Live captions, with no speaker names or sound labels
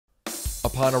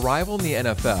Upon arrival in the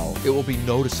NFL, it will be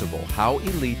noticeable how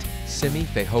elite Simi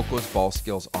Fehoko's ball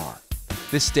skills are.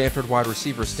 This Stanford wide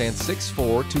receiver stands 6'4",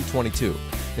 222,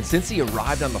 and since he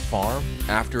arrived on the farm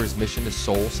after his mission to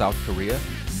Seoul, South Korea,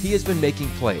 he has been making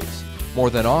plays, more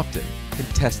than often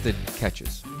contested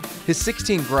catches. His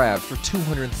 16 grabs for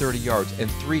 230 yards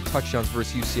and 3 touchdowns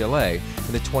versus UCLA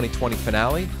in the 2020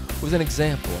 finale was an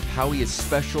example of how he is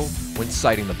special when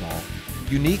sighting the ball,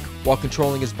 unique while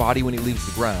controlling his body when he leaves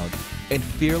the ground, and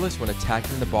fearless when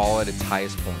attacking the ball at its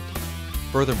highest point.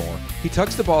 Furthermore, he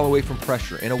tucks the ball away from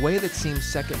pressure in a way that seems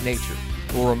second nature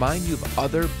and will remind you of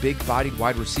other big-bodied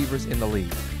wide receivers in the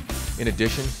league. In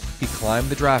addition, he climbed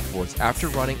the draft boards after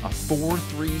running a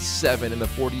 4.37 in the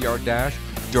 40-yard dash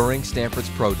during Stanford's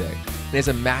Pro Day, and has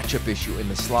a matchup issue in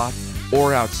the slot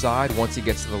or outside once he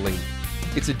gets to the lead.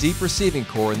 It's a deep receiving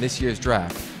core in this year's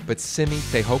draft, but Simi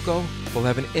Fehoko will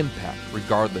have an impact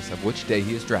regardless of which day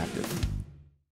he is drafted.